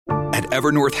At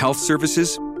Evernorth Health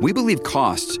Services, we believe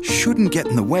costs shouldn't get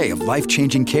in the way of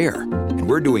life-changing care, and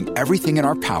we're doing everything in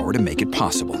our power to make it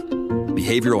possible.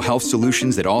 Behavioral health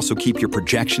solutions that also keep your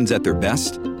projections at their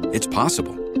best? It's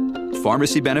possible.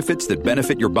 Pharmacy benefits that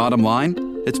benefit your bottom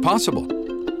line? It's possible.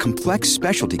 Complex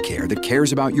specialty care that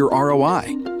cares about your ROI?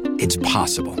 It's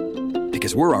possible.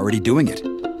 Because we're already doing it.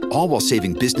 All while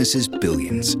saving businesses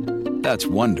billions. That's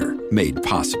Wonder made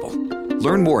possible.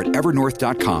 Learn more at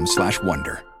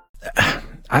evernorth.com/wonder.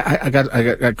 I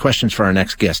got questions for our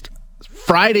next guest.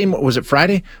 Friday, was it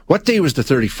Friday? What day was the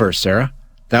 31st, Sarah?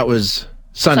 That was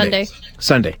Sunday.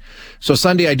 So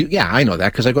Sunday I know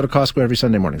that because I go to Costco every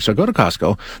Sunday morning. So I go to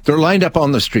Costco. They're lined up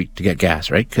on the street to get gas,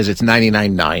 right? Because it's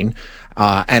 99.9.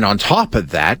 And on top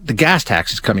of that, the gas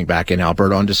tax is coming back in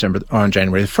Alberta on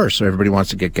January the 1st. So everybody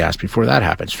wants to get gas before that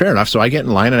happens. Fair enough. So I get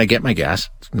in line and I get my gas.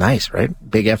 It's nice, right?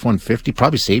 Big F-150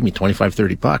 probably saved me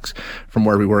 $25-$30 from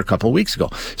where we were a couple of weeks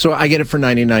ago. So I get it for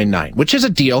 99.9, which is a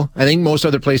deal. I think most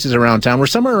other places around town were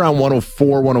somewhere around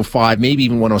 104, 105, maybe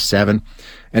even 107.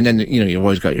 And then, you've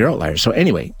always got your outliers. So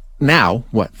anyway, now,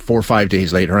 4 or 5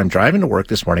 days later, I'm driving to work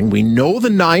this morning. We know the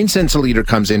 9 cents a liter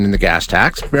comes in the gas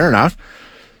tax. Fair enough.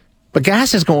 But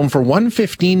gas is going for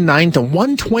 $115.9 to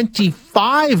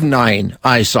 $125.9.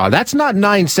 I saw. That's not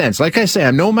 9 cents. Like I say,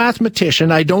 I'm no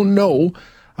mathematician. I don't know.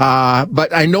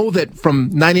 But I know that from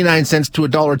 99 cents to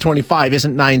 $1.25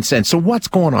 isn't 9 cents. So what's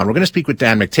going on? We're going to speak with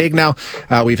Dan McTague now.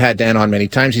 We've had Dan on many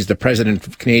times. He's the president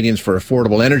of Canadians for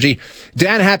Affordable Energy.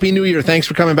 Dan, Happy New Year. Thanks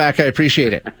for coming back. I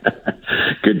appreciate it.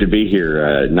 Good to be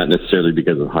here. Not necessarily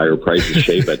because of higher prices,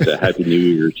 Shay, but Happy New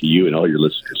Year to you and all your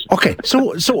listeners. Okay,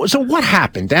 so what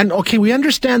happened, Dan? Okay, we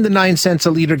understand the 9 cents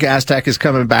a liter gas tax is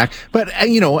coming back, but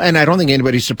and I don't think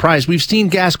anybody's surprised. We've seen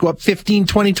gas go up 15,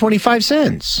 20, 25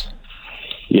 cents.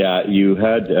 Yeah, you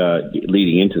had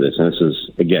leading into this, and this is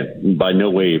again by no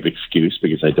way of excuse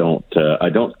because I don't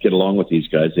get along with these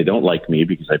guys. They don't like me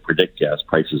because I predict gas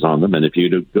prices on them. And if you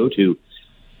go to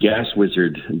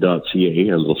gaswizard.ca,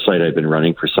 a little site I've been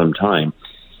running for some time,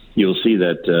 you'll see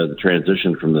that the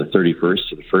transition from the 31st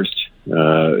to the 1st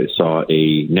saw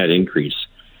a net increase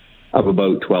of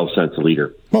about 12 cents a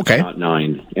liter. Okay, not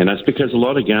 9, and that's because a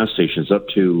lot of gas stations up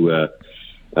to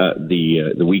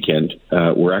the weekend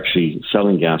were actually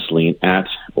selling gasoline at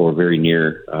or very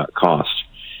near cost.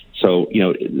 So,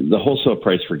 the wholesale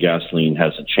price for gasoline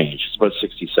hasn't changed. It's about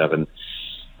 67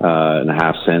 and a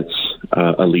half cents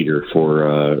a liter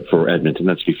for Edmonton.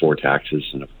 That's before taxes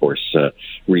and, of course,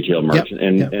 retail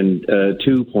margin. Yep. And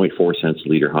 2.4 cents a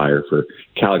liter higher for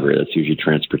Calgary. That's usually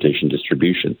transportation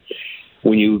distribution.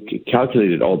 When you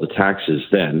calculated all the taxes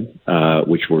then,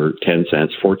 which were 10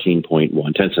 cents,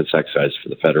 14.1, 10 cents excise for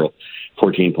the federal,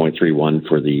 14.31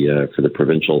 for the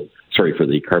provincial, for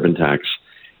the carbon tax,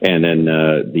 and then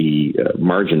the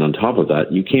margin on top of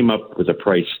that, you came up with a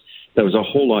price that was a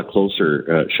whole lot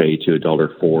closer, Shay, to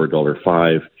 $1.04,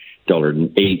 $1.05,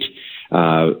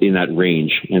 $1.08 in that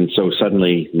range. And so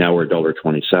suddenly now we're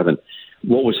 $1.27.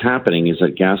 What was happening is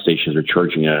that gas stations are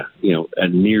charging a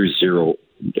near zero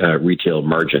retail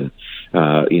margin,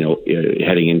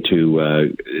 heading into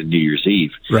New Year's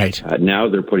Eve. Right. Now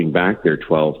they're putting back their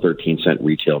 12, 13 cent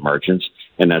retail margins,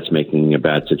 and that's making a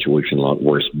bad situation a lot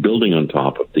worse, building on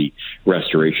top of the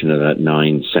restoration of that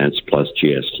 9 cents plus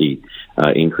GST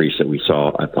increase that we saw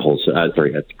at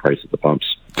the price at the pumps.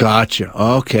 Gotcha.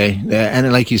 Okay.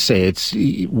 And like you say, it's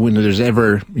when there's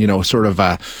ever, sort of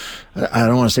I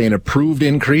don't want to say an approved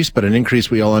increase, but an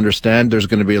increase we all understand, there's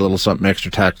going to be a little something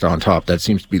extra tacked on top. That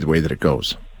seems to be the way that it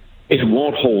goes. It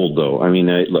won't hold, though. I mean,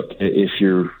 look, if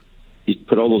you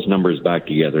put all those numbers back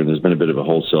together, and there's been a bit of a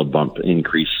wholesale bump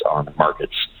increase on the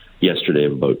markets yesterday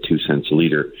of about 2 cents a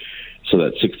liter. So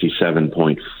that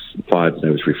 67.5 that I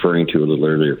was referring to a little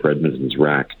earlier for Edmonton's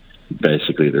rack,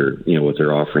 basically they're, what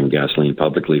they're offering gasoline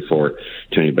publicly for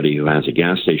to anybody who has a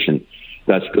gas station,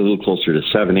 that's a little closer to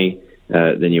 70.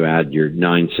 Then you add your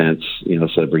 9 cents,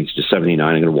 so that brings to 79.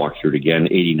 I'm going to walk through it again.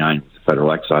 89 with the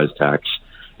federal excise tax,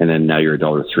 and then now you're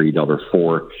 $1.03,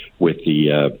 $1.04 with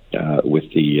the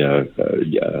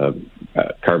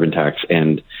carbon tax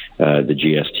and the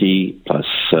GST plus.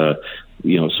 So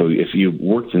if you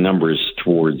work the numbers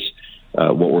towards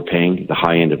what we're paying, the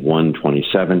high end of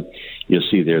 127, you'll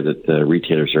see there that the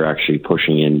retailers are actually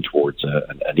pushing in towards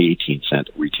an 18 cent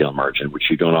retail margin, which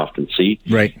you don't often see.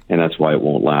 Right. And that's why it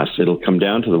won't last. It'll come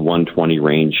down to the 120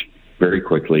 range very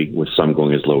quickly, with some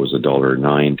going as low as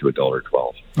 $1.09 to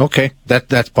 $1.12. Okay,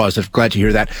 that's positive. Glad to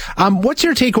hear that. What's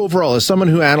your take overall as someone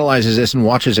who analyzes this and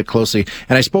watches it closely?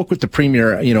 And I spoke with the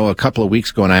Premier, a couple of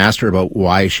weeks ago, and I asked her about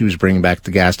why she was bringing back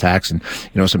the gas tax. And,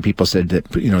 some people said that,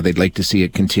 they'd like to see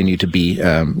it continue to be,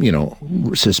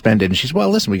 suspended. And she said, well,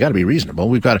 listen, we got to be reasonable.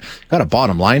 We've got a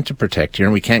bottom line to protect here,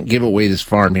 and we can't give away this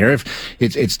farm here. If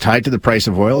it's tied to the price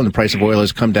of oil, and the price of oil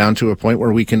has come down to a point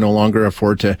where we can no longer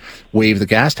afford to waive the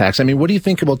gas tax. I mean, what do you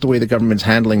think about the way the government's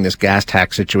handling this gas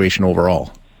tax situation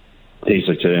overall?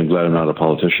 Basically, I'm glad I'm not a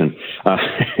politician.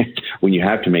 When you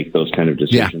have to make those kind of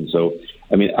decisions. Yeah. So,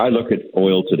 I look at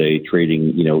oil today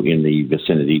trading, in the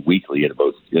vicinity weekly at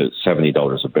about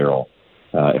 $70 a barrel.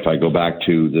 If I go back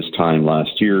to this time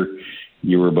last year,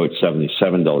 you were about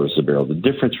 $77 a barrel. The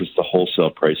difference was the wholesale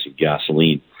price of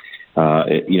gasoline.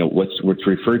 What's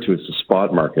referred to as the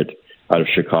spot market out of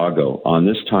Chicago on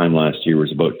this time last year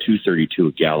was about $2.32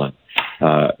 a gallon.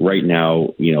 Right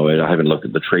now, I haven't looked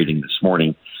at the trading this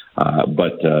morning.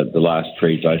 But the last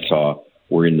trades I saw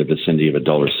were in the vicinity of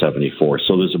 $1.74.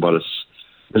 So there's about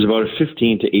a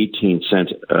 15 to 18 cent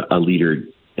a liter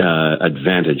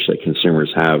advantage that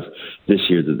consumers have this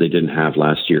year that they didn't have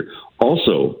last year.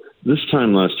 Also, this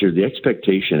time last year, the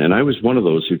expectation, and I was one of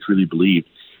those who truly believed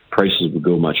prices would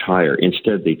go much higher.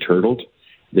 Instead, they turtled.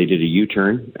 They did a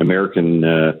U-turn. American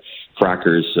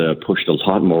frackers pushed a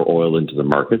lot more oil into the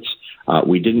markets.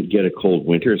 We didn't get a cold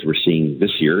winter as we're seeing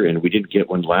this year, and we didn't get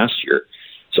one last year.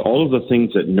 So all of the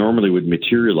things that normally would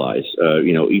materialize,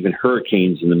 even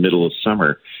hurricanes in the middle of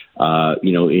summer,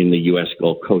 in the U.S.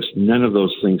 Gulf Coast, none of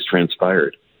those things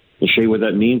transpired. And Shay, what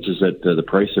that means is that the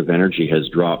price of energy has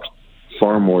dropped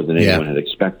far more than anyone had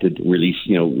expected,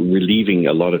 relieving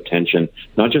a lot of tension,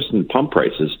 not just in pump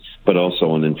prices, but also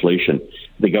on inflation.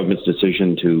 The government's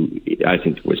decision I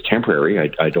think was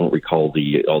temporary. I don't recall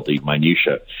all the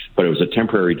minutiae, but it was a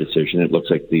temporary decision. It looks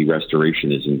like the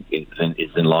restoration is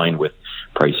in line with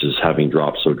prices having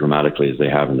dropped so dramatically as they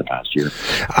have in the past year.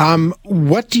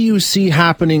 What do you see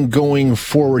happening going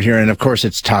forward here? And of course,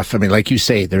 it's tough. Like you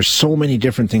say, there's so many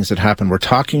different things that happen. We're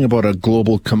talking about a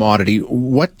global commodity.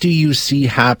 What do you see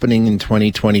happening in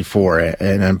 2024?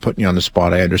 And I'm putting you on the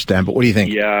spot, I understand, but what do you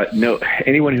think? Yeah, no,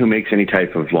 anyone who makes any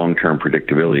type of long-term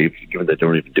predictability, given that they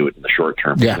don't even do it in the short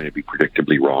term, is going to be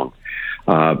predictably wrong.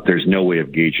 There's no way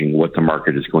of gauging what the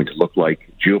market is going to look like.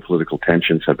 Geopolitical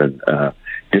tensions have been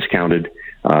discounted.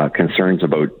 Concerns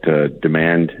about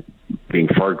demand being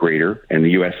far greater, and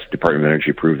the U.S. Department of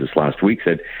Energy proved this last week,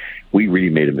 said we really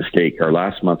made a mistake. Our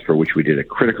last month, for which we did a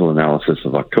critical analysis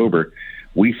of October,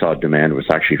 we thought demand was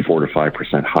actually 4 to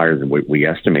 5% higher than what we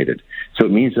estimated. So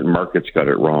it means that markets got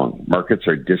it wrong. Markets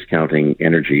are discounting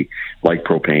energy like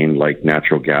propane, like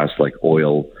natural gas, like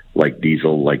oil, like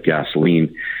diesel, like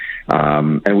gasoline.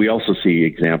 And we also see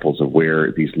examples of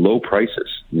where these low prices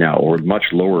now, or much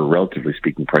lower, relatively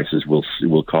speaking, prices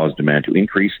will cause demand to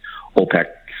increase. OPEC's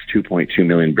 2.2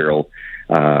 million barrel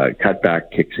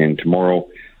cutback kicks in tomorrow.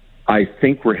 I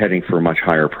think we're heading for much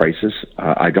higher prices.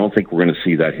 I don't think we're going to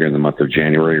see that here in the month of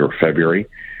January or February.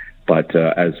 But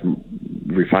as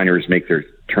refiners make their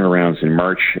turnarounds in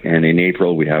March and in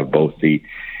April, we have both the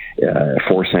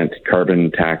 4-cent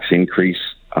carbon tax increase.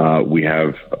 We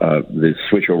have the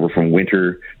switch over from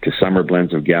winter to summer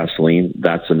blends of gasoline.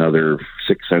 That's another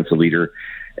 6 cents a liter.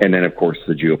 And then, of course,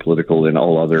 the geopolitical and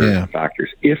all other factors.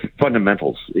 If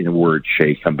fundamentals, in a word,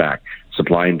 Shay, come back,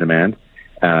 supply and demand,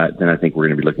 then I think we're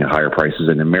going to be looking at higher prices.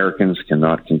 And Americans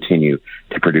cannot continue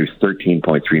to produce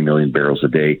 13.3 million barrels a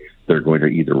day. They're going to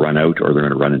either run out or they're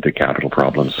going to run into capital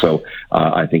problems. So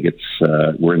I think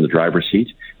we're in the driver's seat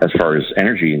as far as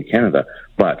energy in Canada.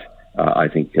 But I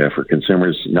think for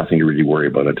consumers, nothing to really worry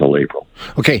about until April.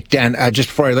 Okay, Dan, just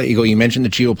before I let you go, you mentioned the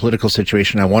geopolitical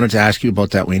situation. I wanted to ask you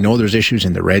about that. We know there's issues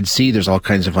in the Red Sea. There's all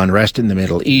kinds of unrest in the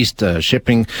Middle East.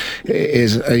 Shipping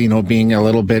is, being a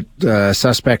little bit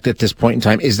suspect at this point in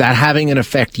time. Is that having an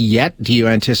effect yet? Do you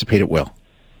anticipate it will?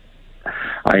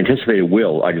 I anticipate it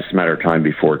will. I just a matter of time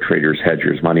before traders,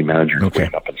 hedgers, money managers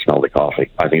wake up and smell the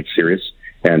coffee. I think it's serious,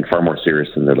 and far more serious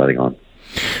than they're letting on.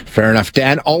 Fair enough.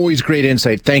 Dan, always great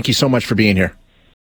insight. Thank you so much for being here.